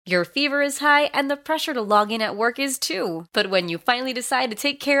Your fever is high and the pressure to log in at work is too. But when you finally decide to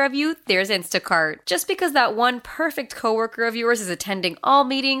take care of you, there's Instacart. Just because that one perfect coworker of yours is attending all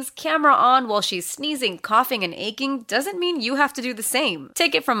meetings, camera on while she's sneezing, coughing, and aching, doesn't mean you have to do the same.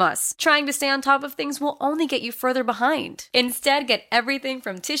 Take it from us. Trying to stay on top of things will only get you further behind. Instead, get everything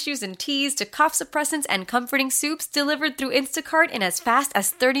from tissues and teas to cough suppressants and comforting soups delivered through Instacart in as fast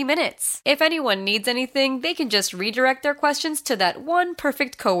as 30 minutes. If anyone needs anything, they can just redirect their questions to that one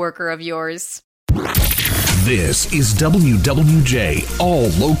perfect coworker of yours. This is WWJ All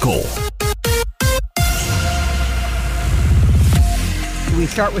Local. We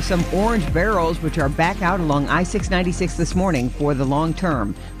start with some orange barrels, which are back out along I-696 this morning for the long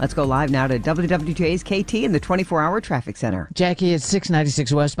term. Let's go live now to WWJ's KT in the 24-hour traffic center. Jackie, it's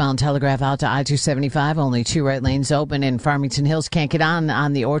 696 westbound Telegraph out to I-275. Only 2 right lanes open in Farmington Hills. Can't get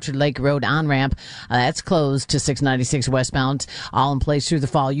on the Orchard Lake Road on-ramp. That's closed to 696 westbound. All in place through the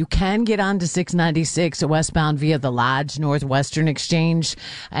fall. You can get on to 696 westbound via the Lodge Northwestern Exchange.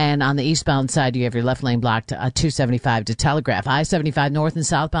 And on the eastbound side, you have your left lane blocked to 275 to Telegraph. I-75 north and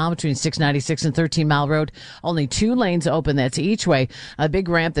southbound between 696 and 13 Mile Road. Only 2 lanes open. That's each way. A big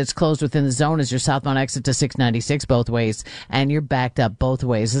ramp that's closed within the zone is your southbound exit to 696 both ways. And you're backed up both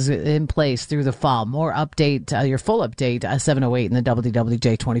ways. This is in place through the fall. More update, your full update, 708 in the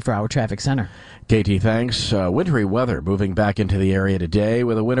WWJ 24-hour traffic center. Katie, thanks. Wintry weather moving back into the area today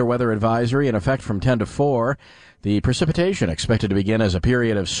with a winter weather advisory in effect from 10 to 4. The precipitation expected to begin as a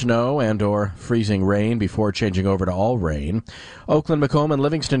period of snow and or freezing rain before changing over to all rain. Oakland, Macomb, and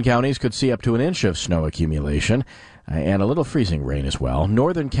Livingston counties could see up to an inch of snow accumulation and a little freezing rain as well.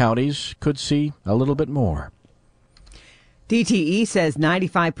 Northern counties could see a little bit more. DTE says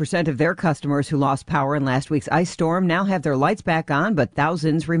 95% of their customers who lost power in last week's ice storm now have their lights back on, but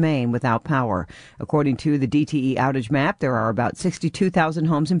thousands remain without power. According to the DTE outage map, there are about 62,000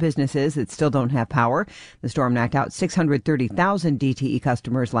 homes and businesses that still don't have power. The storm knocked out 630,000 DTE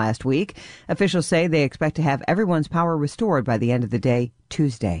customers last week. Officials say they expect to have everyone's power restored by the end of the day,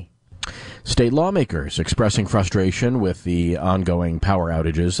 Tuesday. State lawmakers expressing frustration with the ongoing power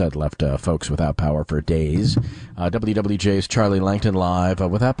outages that left folks without power for days. WWJ's Charlie Langton live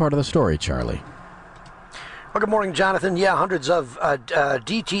with that part of the story. Charlie. Well, good morning, Jonathan. Yeah, hundreds of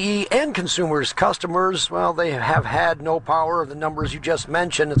DTE and consumers, customers, well, they have had no power. The numbers you just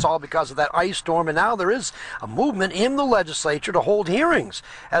mentioned, it's all because of that ice storm. And now there is a movement in the legislature to hold hearings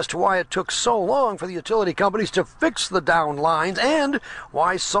as to why it took so long for the utility companies to fix the down lines and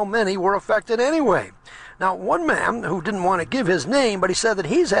why so many were affected anyway. Now, one man who didn't want to give his name, but he said that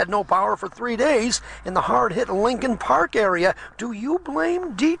he's had no power for 3 days in the hard-hit Lincoln Park area. Do you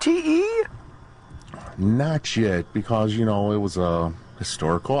blame DTE? Not yet, because, it was a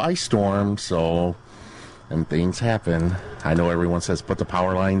historical ice storm, and things happen. I know everyone says put the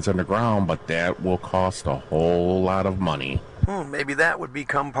power lines underground, but that will cost a whole lot of money. Maybe that would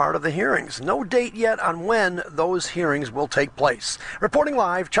become part of the hearings. No date yet on when those hearings will take place. Reporting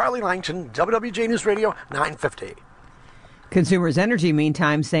live, Charlie Langton, WWJ News Radio, 950. Consumers Energy,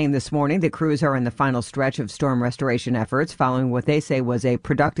 meantime, saying this morning that crews are in the final stretch of storm restoration efforts following what they say was a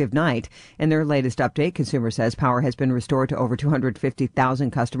productive night. In their latest update, Consumer says power has been restored to over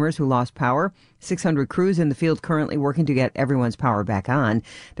 250,000 customers who lost power. 600 crews in the field currently working to get everyone's power back on.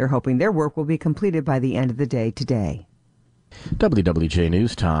 They're hoping their work will be completed by the end of the day today. WWJ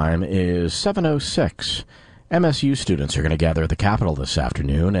News Time is 7:06. MSU students are going to gather at the Capitol this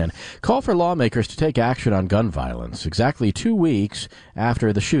afternoon and call for lawmakers to take action on gun violence exactly 2 weeks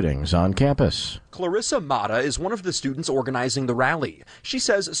after the shootings on campus. Clarissa Mata is one of the students organizing the rally. She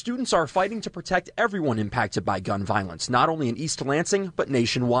says students are fighting to protect everyone impacted by gun violence, not only in East Lansing, but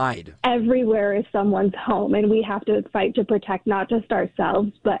nationwide. Everywhere is someone's home, and we have to fight to protect not just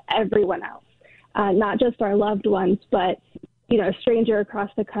ourselves, but everyone else. Not just our loved ones, but, a stranger across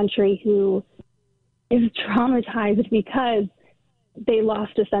the country who is traumatized because they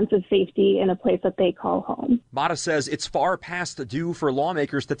lost a sense of safety in a place that they call home. Mata says it's far past due for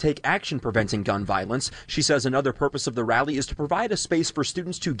lawmakers to take action preventing gun violence. She says another purpose of the rally is to provide a space for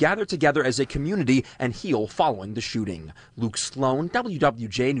students to gather together as a community and heal following the shooting. Luke Sloan,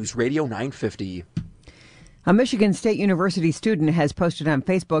 WWJ News Radio 950. A Michigan State University student has posted on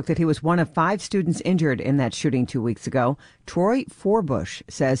Facebook that he was one of 5 students injured in that shooting 2 weeks ago. Troy Forbush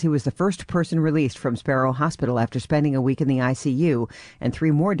says he was the first person released from Sparrow Hospital after spending a week in the ICU and 3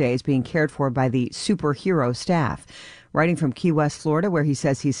 more days being cared for by the superhero staff. Writing from Key West, Florida, where he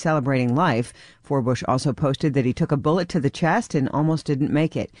says he's celebrating life, Forbush also posted that he took a bullet to the chest and almost didn't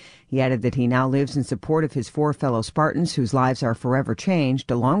make it. He added that he now lives in support of his 4 fellow Spartans whose lives are forever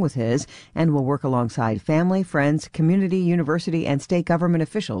changed along with his, and will work alongside family, friends, community, university, and state government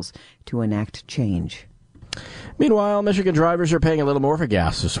officials to enact change. Meanwhile, Michigan drivers are paying a little more for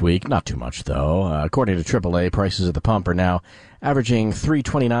gas this week. Not too much, though. According to AAA, prices at the pump are now averaging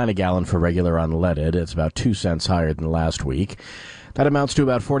 $3.29 a gallon for regular unleaded. It's about 2 cents higher than last week. That amounts to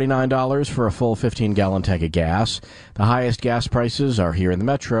about $49 for a full 15-gallon tank of gas. The highest gas prices are here in the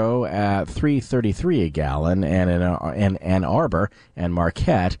metro at $3.33 a gallon, and in Ann Arbor and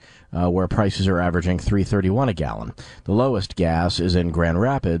Marquette, where prices are averaging $3.31 a gallon. The lowest gas is in Grand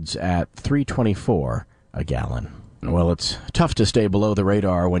Rapids at $3.24 a gallon. Well, it's tough to stay below the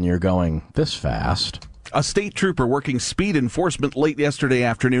radar when you're going this fast. A state trooper working speed enforcement late yesterday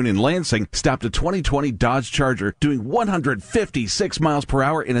afternoon in Lansing stopped a 2020 Dodge Charger doing 156 miles per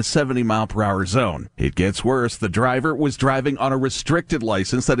hour in a 70 mile per hour zone. It gets worse. The driver was driving on a restricted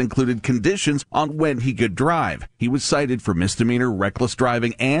license that included conditions on when he could drive. He was cited for misdemeanor reckless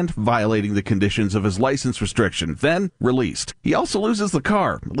driving and violating the conditions of his license restriction, then released. He also loses the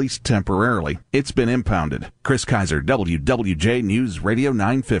car, at least temporarily. It's been impounded. Chris Kaiser, WWJ News Radio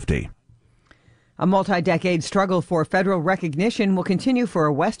 950. A multi-decade struggle for federal recognition will continue for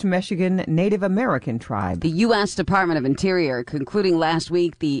a West Michigan Native American tribe. The U.S. Department of Interior concluding last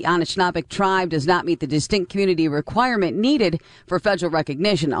week the Anishinaabe tribe does not meet the distinct community requirement needed for federal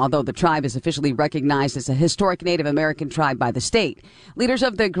recognition, although the tribe is officially recognized as a historic Native American tribe by the state. Leaders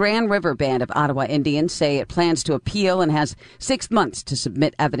of the Grand River Band of Ottawa Indians say it plans to appeal and has 6 months to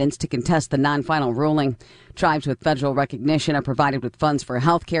submit evidence to contest the non-final ruling. Tribes with federal recognition are provided with funds for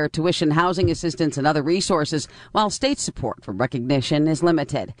health care, tuition, housing assistance, and other resources, while state support for recognition is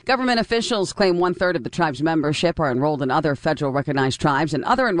limited. Government officials claim 1/3 of the tribe's membership are enrolled in other federal recognized tribes, and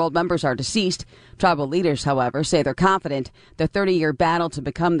other enrolled members are deceased. Tribal leaders, however, say they're confident the 30-year battle to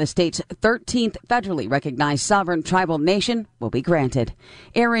become the state's 13th federally recognized sovereign tribal nation will be granted.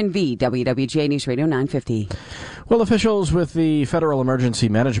 Aaron V., WWJ News Radio 950. Well, officials with the Federal Emergency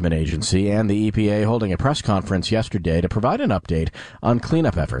Management Agency and the EPA holding a press conference yesterday to provide an update on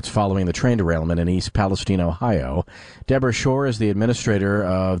cleanup efforts following the train derailment in East Palestine, Ohio. Deborah Shore is the administrator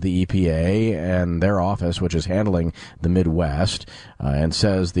of the EPA and their office, which is handling the Midwest, and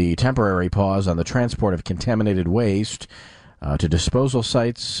says the temporary pause on the transport of contaminated waste to disposal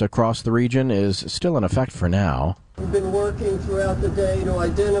sites across the region is still in effect for now. We've been working throughout the day to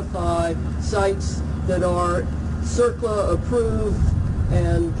identify sites that are CERCLA approved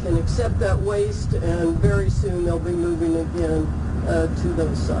and can accept that waste, and very soon they'll be moving again to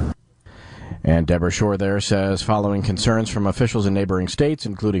those sites. And Deborah Shore there says, following concerns from officials in neighboring states,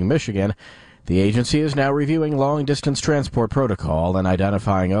 including Michigan, the agency is now reviewing long-distance transport protocol and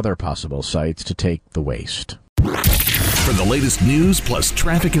identifying other possible sites to take the waste. For the latest news plus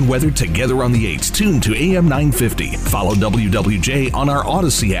traffic and weather together on the 8s, tune to AM 950. Follow WWJ on our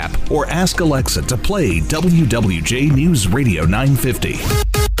Odyssey app or ask Alexa to play WWJ News Radio 950.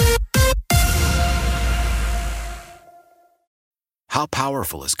 How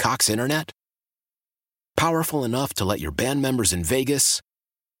powerful is Cox Internet? Powerful enough to let your band members in Vegas,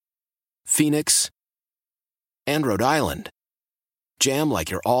 Phoenix, and Rhode Island jam like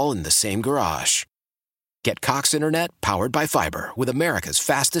you're all in the same garage. Get Cox Internet powered by fiber with America's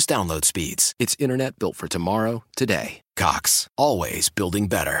fastest download speeds. It's internet built for tomorrow, today. Cox, always building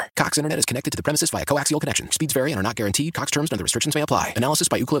better. Cox Internet is connected to the premises via coaxial connection. Speeds vary and are not guaranteed. Cox terms and other restrictions may apply. Analysis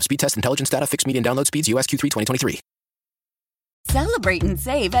by Ookla of Speed Test Intelligence Data. Fixed median download speeds. US Q3 2023. Celebrate and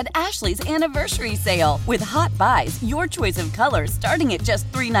save at Ashley's Anniversary Sale. With Hot Buys, your choice of colors starting at just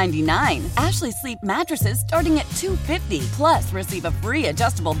 $3.99. Ashley Sleep mattresses starting at $2.50. Plus, receive a free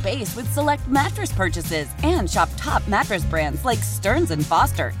adjustable base with select mattress purchases. And shop top mattress brands like Stearns &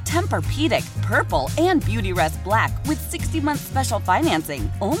 Foster, Tempur-Pedic, Purple, and Beautyrest Black with 60-month special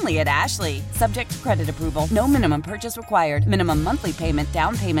financing. Only at Ashley. Subject to credit approval. No minimum purchase required. Minimum monthly payment,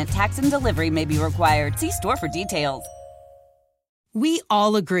 down payment, tax, and delivery may be required. See store for details. We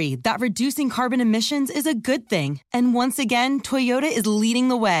all agree that reducing carbon emissions is a good thing. And once again, Toyota is leading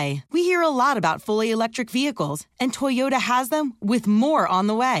the way. We hear a lot about fully electric vehicles, and Toyota has them with more on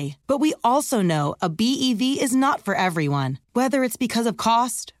the way. But we also know a BEV is not for everyone. Whether it's because of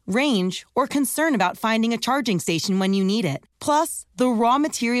cost, range, or concern about finding a charging station when you need it. Plus, the raw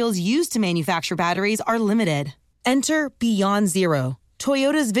materials used to manufacture batteries are limited. Enter Beyond Zero,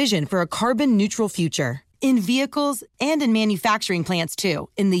 Toyota's vision for a carbon-neutral future. In vehicles and in manufacturing plants, too,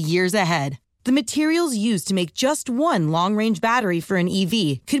 in the years ahead. The materials used to make just one long-range battery for an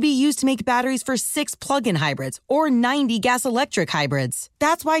EV could be used to make batteries for 6 plug-in hybrids or 90 gas-electric hybrids.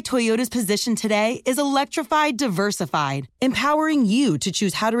 That's why Toyota's position today is electrified, diversified, empowering you to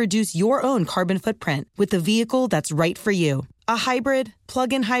choose how to reduce your own carbon footprint with the vehicle that's right for you. A hybrid,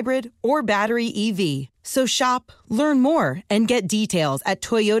 plug-in hybrid, or battery EV. So shop, learn more, and get details at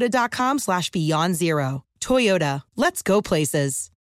toyota.com/beyond zero. Toyota, let's go places.